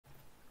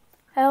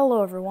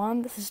Hello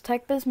everyone, this is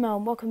TechBizmo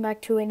and welcome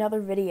back to another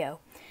video.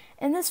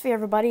 In this video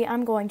everybody,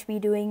 I'm going to be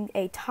doing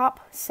a top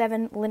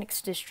 7 Linux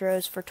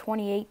distros for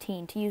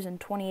 2018 to use in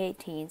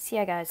 2018. So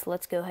yeah guys,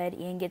 let's go ahead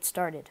and get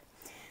started.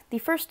 The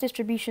first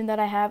distribution that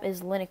I have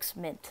is Linux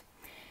Mint.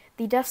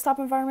 The desktop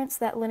environments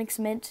that Linux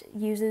Mint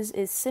uses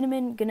is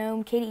Cinnamon,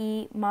 GNOME,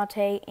 KDE,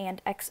 Matei,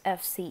 and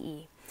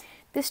XFCE.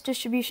 This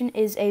distribution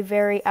is a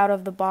very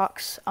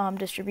out-of-the-box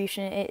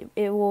distribution.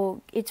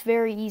 It's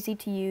very easy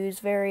to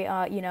use.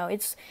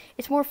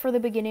 It's more for the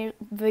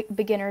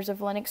beginners of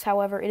Linux.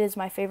 However, it is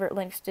my favorite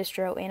Linux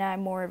distro, and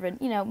I'm more of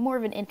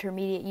an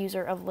intermediate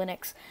user of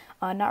Linux.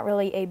 Not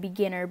really a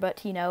beginner,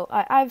 but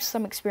I have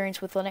some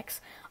experience with Linux.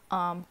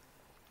 But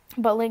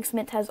Linux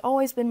Mint has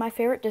always been my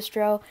favorite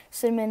distro.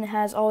 Cinnamon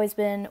has always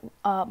been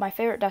my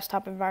favorite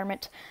desktop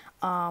environment.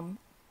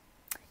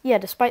 Yeah,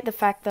 despite the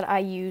fact that I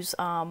use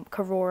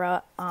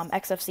Karora,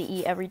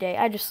 XFCE every day,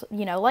 I just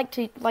like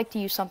to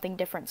use something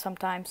different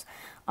sometimes.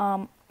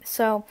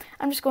 So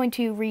I'm just going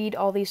to read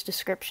all these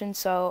descriptions.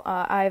 So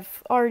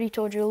I've already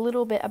told you a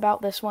little bit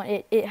about this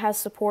one. It has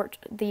support.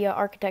 The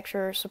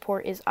architecture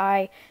support is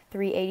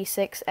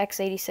i386,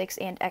 x86,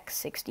 and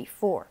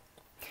x64.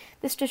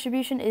 This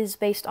distribution is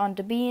based on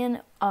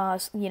Debian, /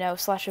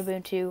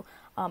 Ubuntu,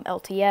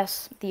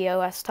 LTS. The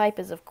OS type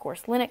is of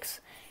course Linux.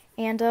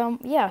 And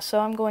yeah,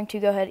 so I'm going to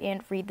go ahead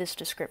and read this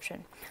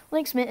description.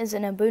 Linux Mint is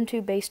an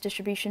Ubuntu-based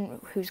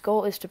distribution whose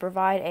goal is to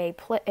provide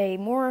a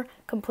more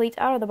complete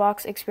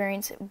out-of-the-box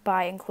experience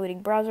by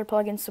including browser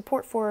plugins,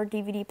 support for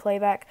DVD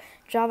playback,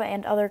 Java,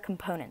 and other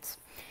components.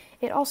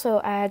 It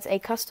also adds a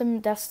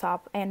custom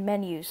desktop and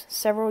menus,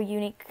 several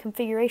unique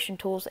configuration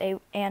tools,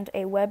 and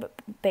a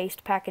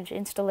web-based package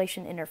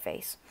installation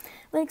interface.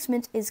 Linux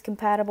Mint is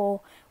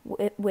compatible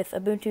with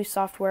Ubuntu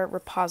software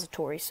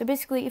repositories. So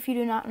basically, if you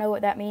do not know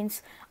what that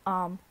means,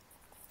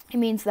 it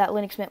means that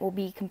Linux Mint will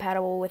be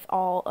compatible with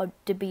all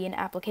Debian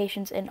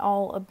applications and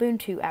all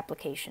Ubuntu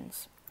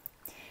applications.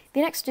 The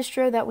next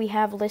distro that we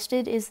have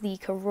listed is the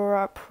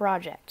Karora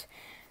project.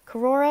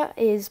 Karora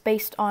is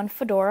based on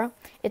Fedora.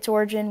 Its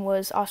origin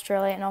was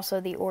Australia, and also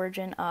the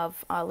origin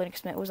of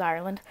Linux Mint was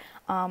Ireland.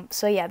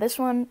 So yeah, this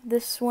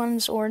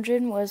one's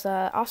origin was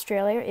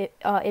Australia.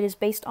 It is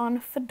based on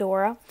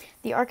Fedora.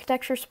 The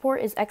architecture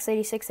support is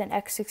x86 and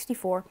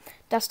x64.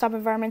 Desktop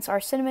environments are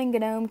Cinnamon,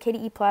 GNOME,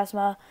 KDE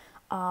Plasma,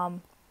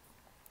 Matei,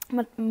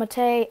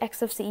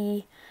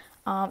 XFCE.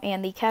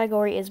 And the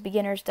category is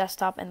beginners,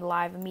 desktop, and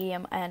live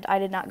medium, and I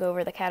did not go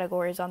over the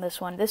categories on this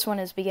one. This one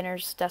is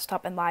beginners,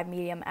 desktop, and live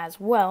medium as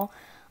well.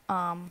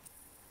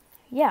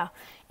 Yeah,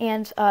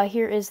 and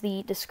here is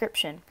the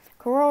description.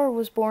 Karora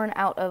was born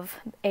out of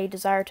a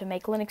desire to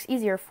make Linux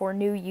easier for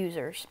new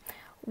users.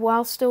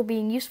 While still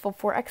being useful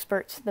for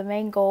experts, the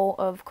main goal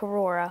of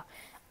Karora,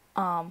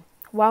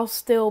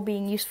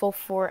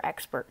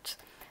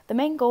 The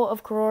main goal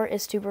of Karora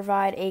is to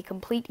provide a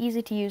complete,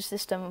 easy-to-use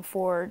system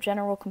for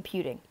general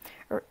computing.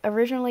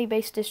 Originally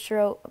based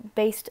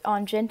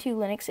on Gentoo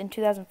Linux in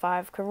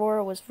 2005,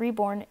 Karora was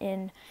reborn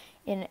in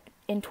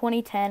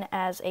 2010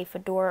 as a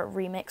Fedora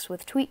remix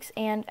with tweaks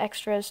and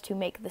extras to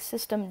make the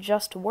system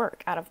just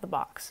work out of the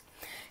box.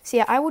 So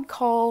yeah, I would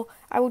call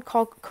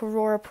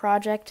Karora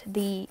project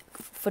the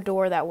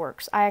Fedora that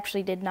works. I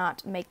actually did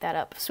not make that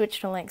up.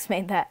 Switch to Links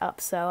made that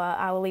up, so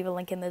I will leave a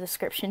link in the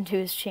description to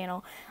his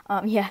channel.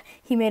 Yeah,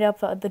 he made up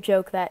the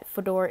joke that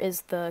Fedora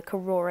is the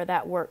Karora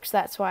that works.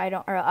 That's why I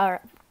don't.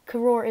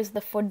 Karora is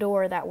the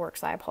Fedora that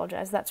works. I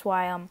apologize. That's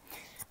why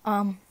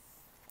I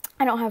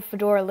don't have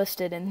Fedora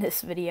listed in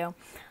this video.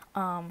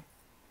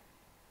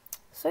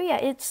 So yeah,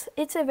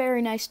 it's a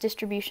very nice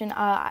distribution.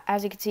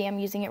 As you can see, I'm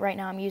using it right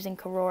now. I'm using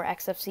Karora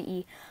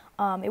XFCE.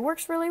 It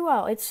works really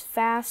well. It's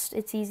fast.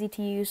 It's easy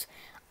to use.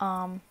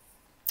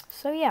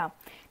 So yeah,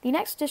 the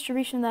next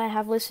distribution that I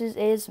have listed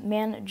is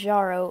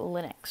Manjaro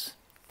Linux.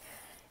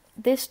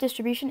 This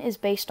distribution is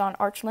based on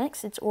Arch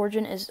Linux. Its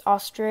origin is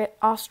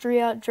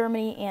Austria,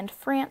 Germany, and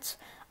France.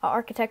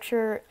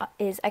 Architecture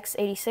is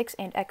x86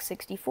 and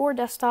x64.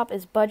 Desktop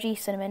is Budgie,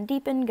 Cinnamon,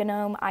 Deepin,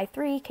 GNOME,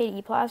 i3,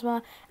 KDE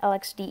Plasma,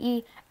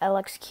 LXDE,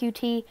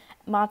 LXQT,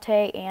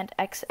 Matei, and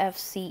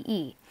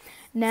XFCE.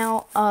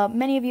 Now,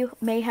 many of you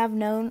may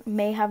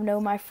know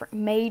my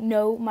friend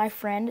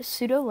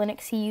Sudo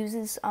Linux. He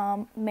uses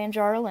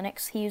Manjaro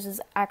Linux. He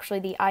uses actually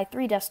the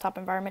i3 desktop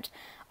environment.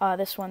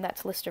 This one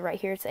that's listed right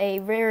here. It's a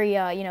very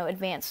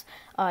advanced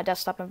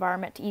desktop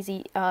environment.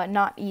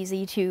 Not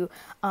easy to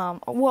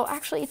well,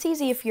 actually, it's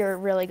easy if you're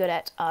really good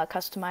at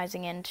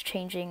customizing and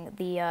changing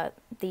the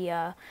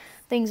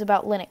things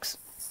about Linux.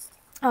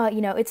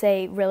 It's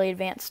a really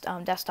advanced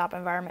desktop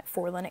environment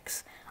for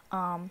Linux.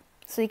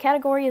 So the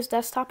category is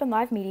desktop and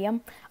live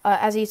medium.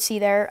 As you see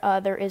there,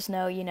 there is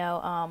no,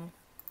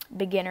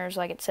 beginners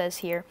like it says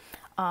here,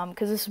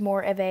 because this is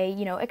more of a,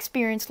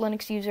 experienced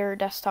Linux user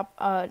desktop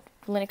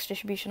Linux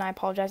distribution. I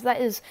apologize.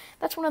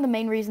 That's one of the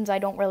main reasons I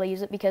don't really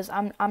use it, because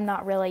I'm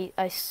not really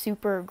a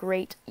super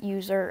great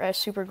user, a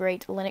super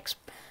great Linux.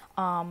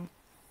 I'm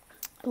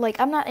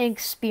not a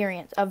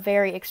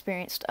very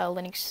experienced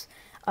Linux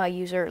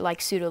user like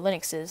sudo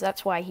Linux is.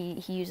 That's why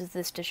he uses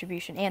this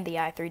distribution and the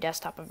i3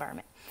 desktop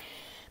environment.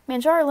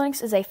 Manjaro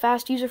Linux is a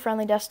fast,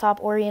 user-friendly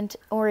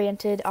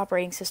desktop-oriented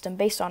operating system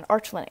based on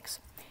Arch Linux.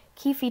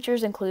 Key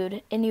features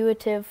include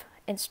intuitive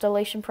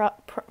installation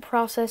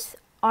process,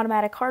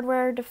 automatic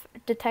hardware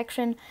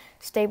detection,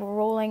 stable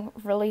rolling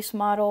release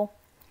model,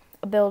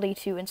 ability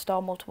to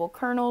install multiple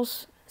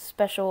kernels,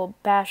 special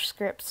bash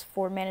scripts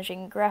for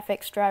managing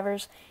graphics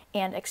drivers,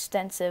 and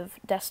extensive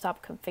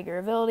desktop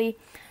configurability.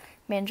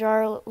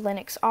 Manjaro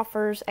Linux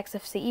offers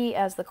XFCE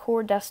as the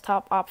core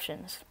desktop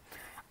options.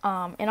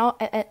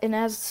 And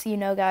as you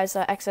know, guys,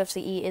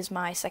 XFCE is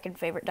my second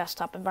favorite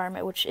desktop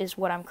environment, which is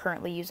what I'm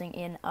currently using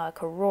in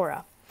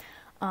Karora,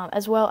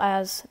 as well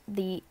as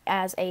a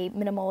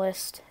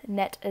minimalist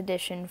net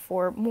edition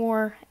for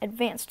more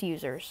advanced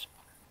users.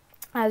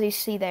 As you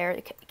see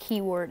there,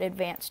 keyword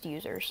advanced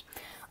users.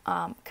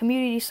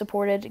 Community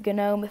supported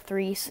GNOME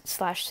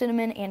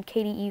 3/Cinnamon and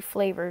KDE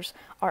flavors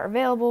are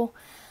available.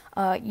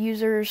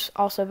 Users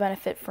also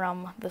benefit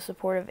from the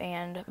supportive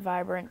and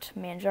vibrant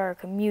Manjaro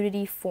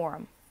community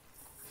forum.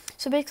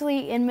 So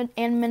basically, in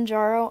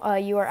Manjaro,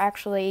 you are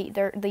actually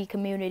the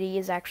community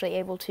is actually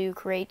able to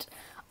create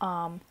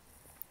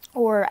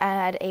or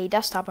add a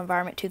desktop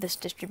environment to this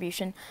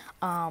distribution.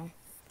 So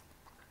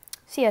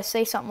yeah,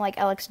 say something like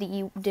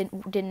LXDE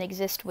didn't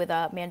exist with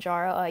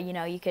Manjaro. You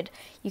know, you could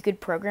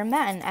program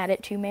that and add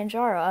it to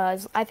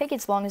Manjaro. I think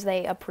as long as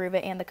they approve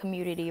it and the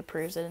community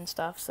approves it and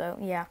stuff. So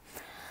yeah.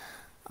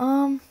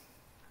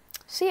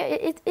 So yeah,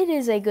 it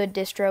is a good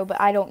distro,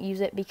 but I don't use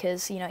it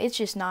because, you know, it's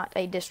just not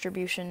a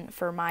distribution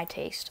for my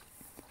taste.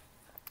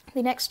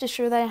 The next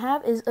distro that I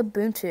have is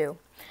Ubuntu.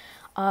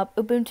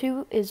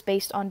 Ubuntu is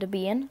based on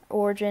Debian.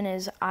 Origin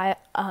is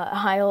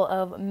Isle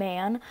of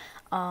Man.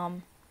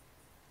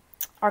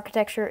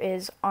 Architecture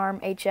is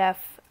ARM HF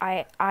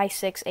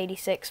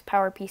i686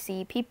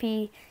 PowerPC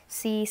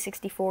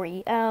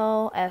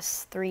PPC64EL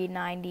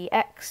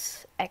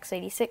S390X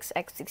x86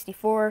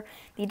 x64.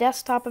 The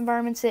desktop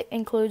environments it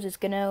includes is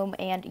GNOME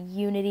and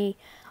Unity.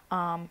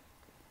 The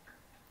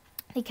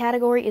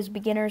category is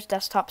beginners,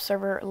 desktop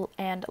server,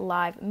 and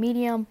live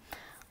medium.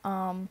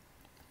 And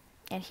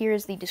here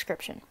is the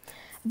description.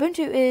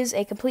 Ubuntu is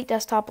a complete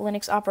desktop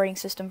Linux operating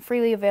system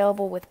freely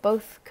available with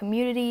both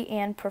community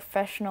and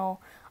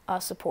professional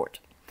support.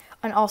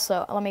 And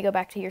also, let me go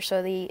back to here.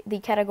 So the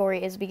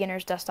category is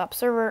beginners, desktop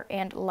server,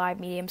 and live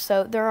medium.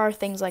 So there are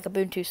things like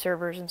Ubuntu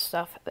servers and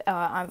stuff.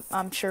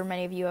 I'm sure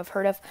many of you have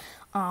heard of.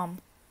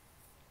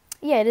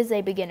 Yeah, it is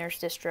a beginner's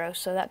distro,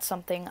 so that's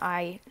something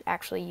I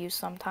actually use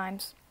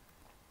sometimes.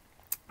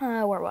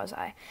 Where was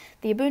I?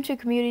 The Ubuntu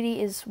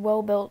community is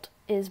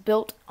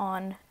built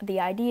on the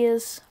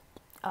ideas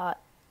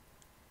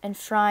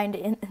enshrined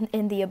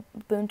in the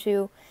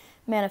Ubuntu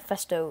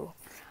manifesto.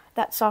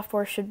 That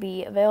software should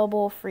be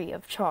available free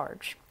of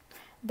charge.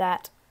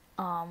 That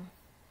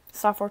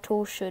software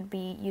tools should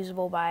be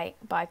usable by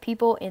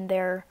people in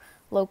their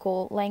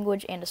local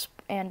language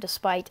and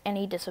despite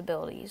any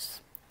disabilities.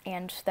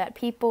 And that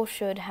people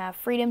should have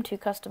freedom to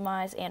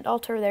customize and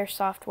alter their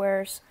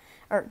software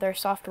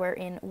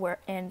in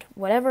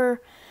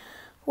whatever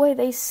way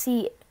they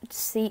see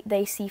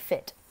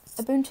fit.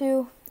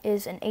 Ubuntu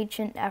is an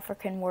ancient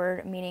African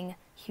word meaning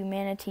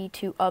humanity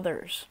to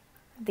others.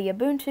 The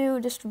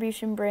Ubuntu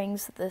distribution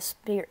brings the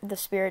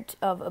spirit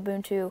of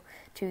Ubuntu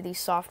to the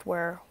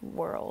software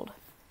world.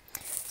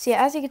 So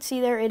yeah, as you can see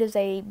there, it is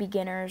a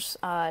beginner's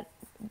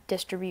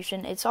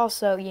distribution. It's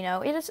also, you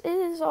know, it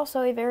is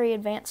also a very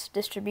advanced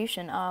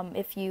distribution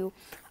if you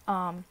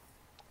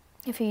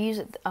use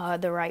it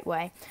the right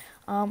way.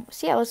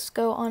 So yeah, let's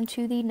go on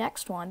to the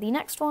next one. The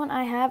next one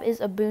I have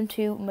is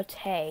Ubuntu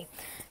Matei.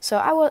 So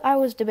I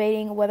was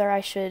debating whether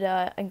I should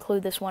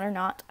include this one or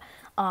not.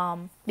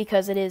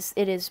 Because it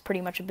is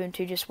pretty much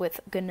Ubuntu just with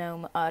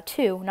GNOME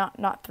 2,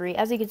 not 3.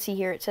 As you can see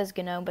here, it says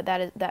GNOME, but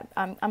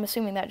I'm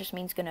assuming that just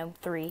means GNOME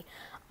 3.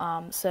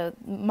 So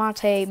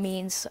Matei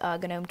means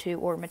GNOME 2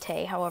 or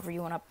Matei, however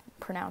you want to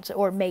pronounce it,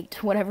 or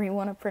Mate, whatever you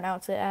want to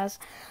pronounce it as.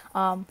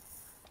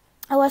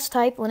 OS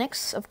type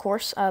Linux, of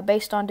course,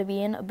 based on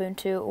Debian,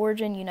 Ubuntu,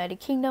 Origin, United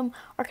Kingdom,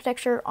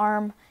 architecture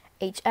ARM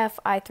HF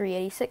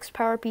i386,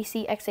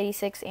 PowerPC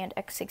x86 and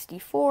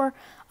x64.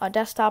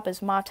 Desktop is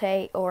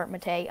Matei or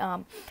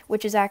Matei,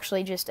 which is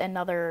actually just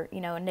another, you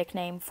know,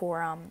 nickname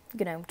for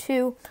GNOME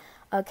 2.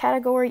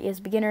 Category is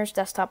beginners,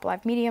 desktop,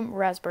 live medium,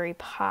 Raspberry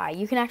Pi.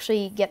 You can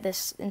actually get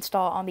this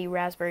installed on the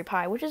Raspberry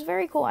Pi, which is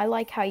very cool. I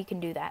like how you can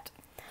do that.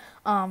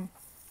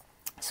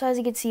 So as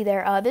you can see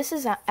there, this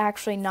is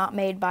actually not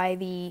made by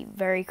the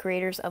very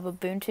creators of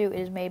Ubuntu. It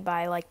is made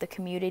by like the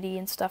community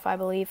and stuff, I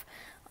believe.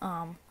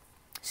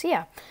 So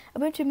yeah,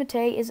 Ubuntu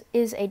Matei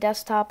is a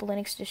desktop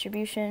Linux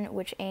distribution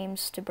which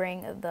aims to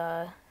bring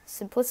the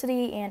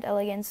simplicity and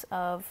elegance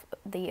of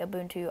the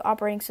Ubuntu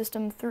operating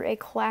system through a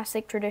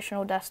classic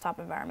traditional desktop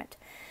environment.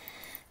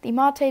 The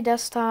Matei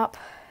desktop.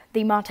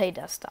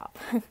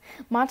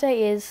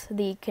 Matei is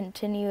the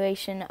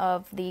continuation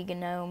of the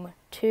GNOME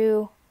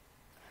 2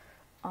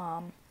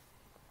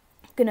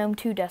 GNOME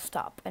 2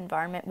 desktop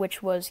environment,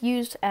 which was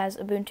used as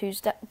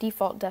Ubuntu's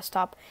default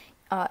desktop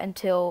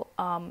until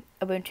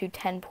Ubuntu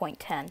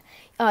 10.10.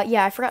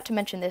 Yeah, I forgot to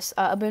mention this.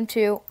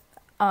 Ubuntu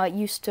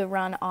used to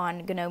run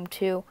on GNOME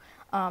 2.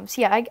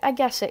 So yeah, I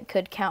guess it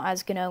could count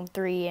as GNOME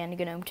 3 and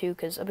GNOME 2,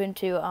 because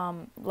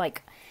Ubuntu,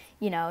 like,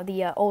 you know,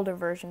 the older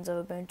versions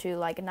of Ubuntu,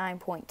 like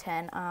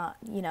 9.10,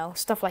 you know,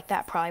 stuff like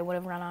that probably would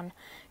have run on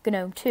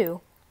GNOME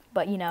 2.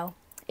 But, you know,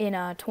 in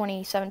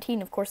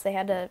 2017, of course, they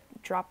had to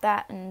drop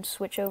that and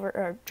switch over,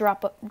 or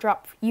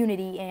drop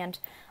Unity and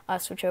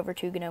switch over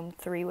to GNOME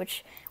 3,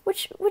 which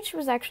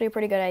was actually a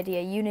pretty good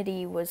idea.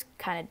 Unity was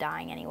kind of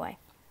dying anyway.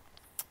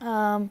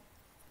 Where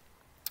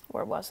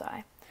was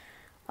I?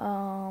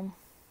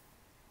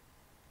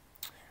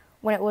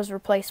 When it was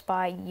replaced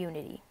by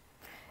Unity.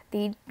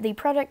 The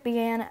project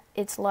began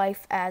its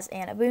life as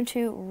an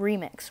Ubuntu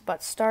remix,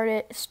 but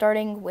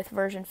starting with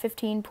version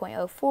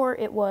 15.04,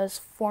 it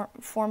was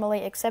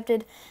formally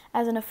accepted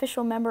as an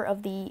official member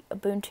of the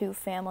Ubuntu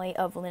family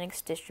of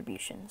Linux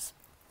distributions.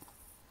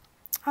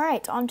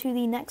 Alright, on to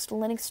the next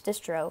Linux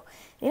distro.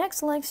 The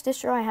next Linux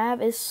distro I have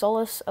is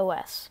Soulless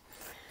Os.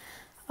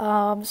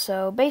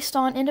 So based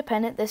on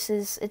independent, this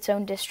is its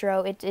own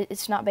distro.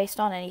 It's not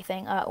based on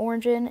anything.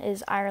 Origin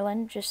is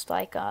Ireland, just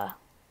like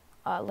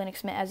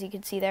Linux Mint, as you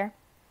can see there.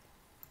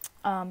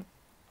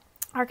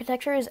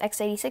 Architecture is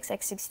x86,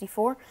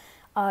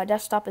 x64.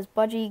 Desktop is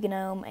Budgie,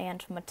 GNOME,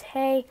 and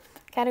Matei.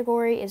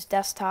 Category is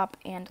desktop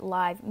and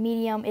live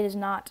medium. It is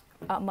not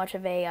much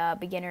of a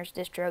beginner's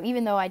distro,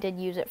 even though I did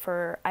use it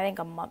for, I think,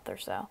 a month or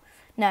so.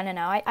 No,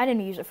 I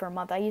didn't use it for a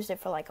month. I used it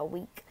for like a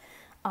week.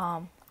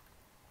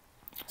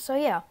 So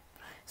yeah,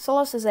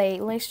 Soulless is a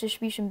Linux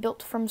distribution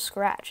built from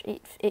scratch.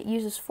 It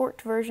uses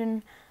forked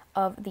version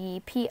of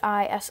the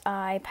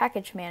PISI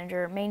package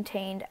manager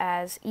maintained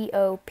as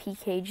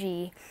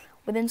EOPKG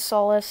within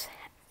Soulless,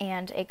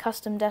 and a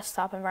custom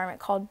desktop environment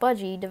called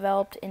Budgie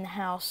developed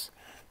in-house.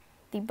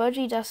 The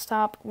Budgie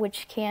desktop,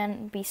 which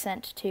can be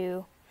set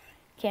to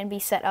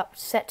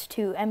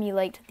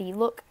emulate the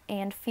look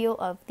and feel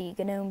of the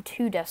GNOME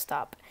 2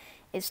 desktop,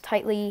 is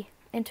tightly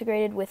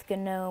integrated with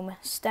GNOME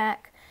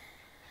Stack.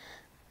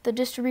 The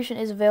distribution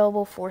is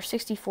available for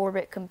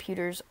 64-bit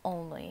computers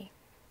only.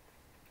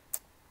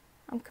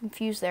 I'm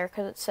confused there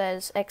because it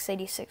says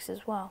x86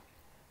 as well.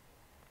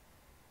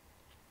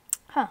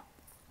 Huh.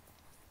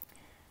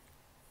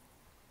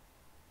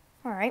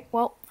 Alright,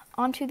 well,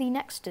 on to the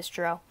next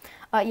distro.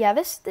 Yeah,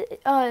 this,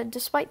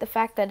 despite the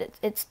fact that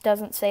it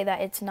doesn't say that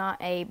it's not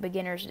a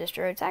beginner's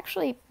distro, it's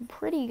actually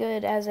pretty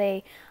good as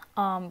a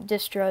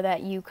distro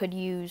that you could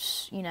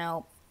use, you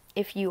know,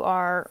 if you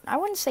are, I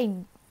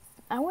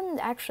wouldn't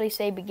actually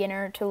say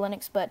beginner to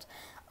Linux, but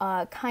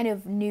kind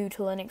of new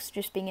to Linux,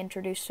 just being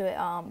introduced to it.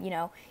 You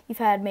know, you've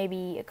had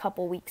maybe a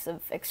couple weeks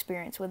of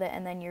experience with it,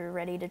 and then you're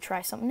ready to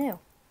try something new.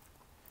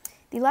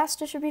 The last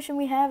distribution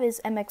we have is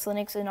MX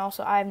Linux, and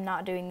also I'm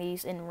not doing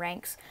these in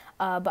ranks,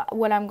 but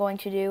what I'm going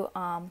to do,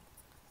 I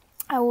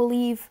will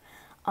leave,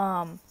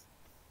 I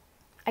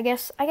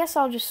guess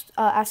I'll just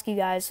ask you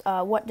guys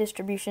what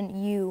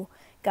distribution you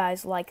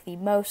guys like the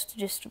most.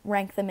 Just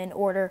rank them in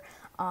order.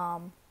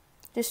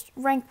 Just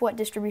rank what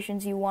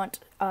distributions you want,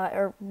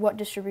 or what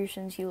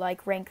distributions you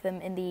like. Rank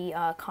them in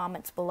the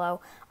comments below.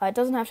 It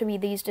doesn't have to be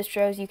these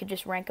distros. You could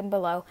just rank them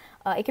below.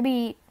 It could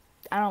be,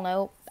 I don't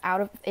know,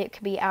 it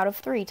could be out of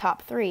 3,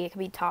 top 3. It could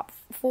be top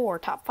 4,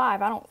 top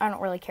 5. I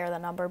don't really care the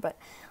number, but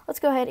let's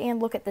go ahead and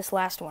look at this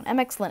last one.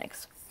 MX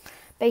Linux,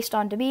 based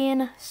on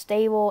Debian,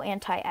 stable,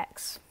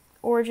 anti-X.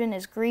 Origin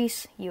is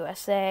Greece,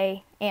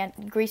 USA,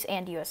 and Greece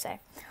and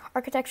USA.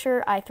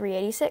 Architecture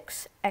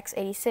i386,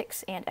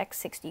 x86, and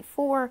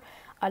x64.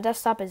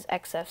 Desktop is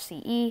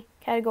XFCE.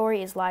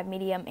 Category is live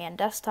medium and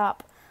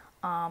desktop.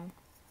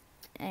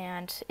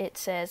 And it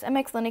says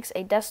MX Linux,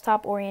 a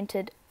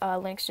desktop-oriented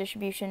Linux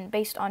distribution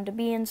based on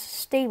Debian's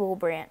stable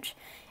branch,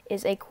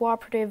 is a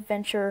cooperative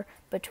venture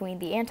between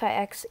the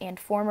anti-X and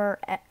former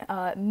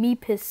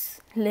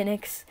MEPIS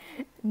Linux,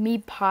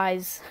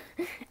 MEPIS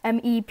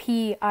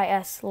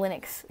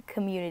Linux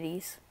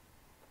communities.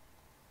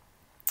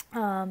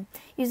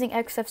 Using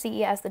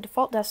XFCE as the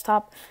default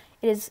desktop,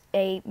 it is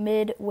a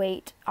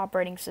mid-weight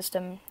operating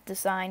system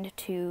designed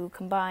to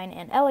combine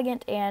an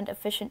elegant and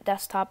efficient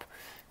desktop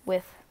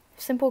with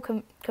simple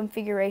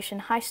configuration,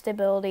 high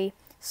stability,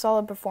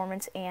 solid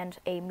performance, and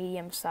a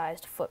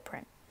medium-sized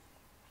footprint.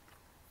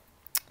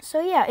 So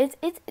yeah,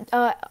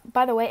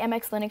 by the way,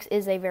 MX Linux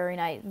is a very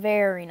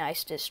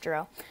nice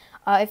distro.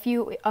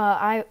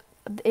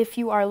 If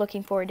you are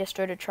looking for a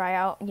distro to try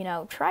out, you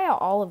know, try out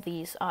all of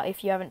these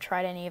if you haven't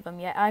tried any of them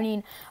yet. I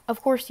mean,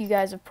 of course, you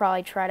guys have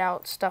probably tried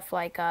out stuff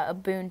like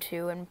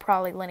Ubuntu and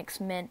probably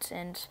Linux Mint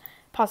and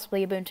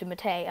possibly Ubuntu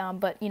Matei.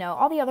 But, you know,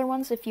 all the other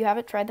ones, if you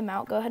haven't tried them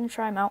out, go ahead and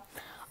try them out.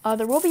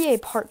 There will be a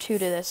part 2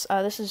 to this.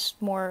 This is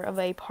more of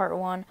a part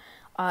 1.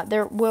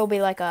 There will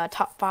be like a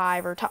top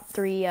 5 or top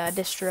 3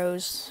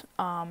 distros,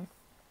 I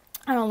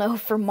don't know,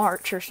 for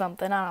March or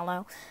something, I don't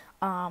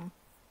know.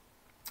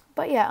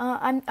 But yeah,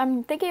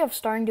 I'm thinking of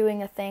starting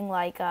doing a thing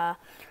like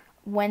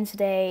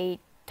Wednesday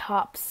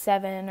top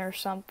 7 or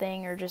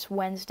something, or just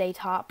Wednesday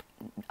top,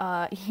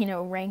 you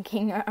know,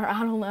 ranking, or I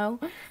don't know,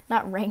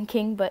 not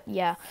ranking, but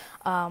yeah,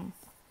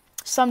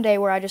 someday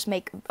where I just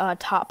make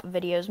top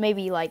videos,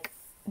 maybe like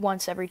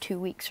once every 2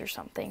 weeks or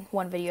something,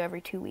 one video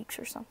every 2 weeks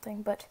or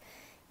something. But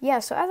yeah,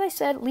 so as I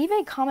said, leave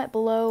a comment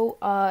below,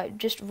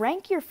 just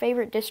rank your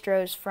favorite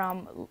distros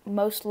from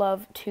most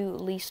loved to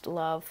least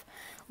loved,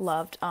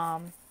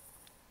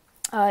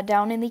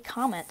 down in the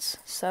comments.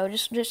 So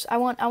just I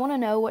want to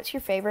know what's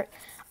your favorite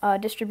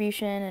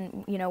distribution,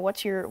 and you know,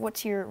 what's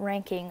your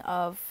ranking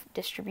of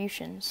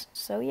distributions.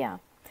 So yeah.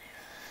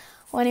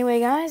 Well, anyway,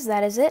 guys,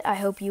 that is it. I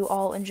hope you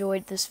all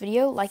enjoyed this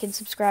video. Like and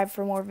subscribe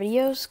for more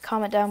videos.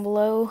 Comment down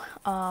below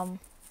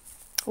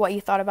what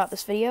you thought about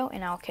this video,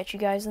 and I'll catch you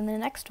guys in the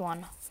next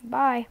one.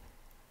 Bye.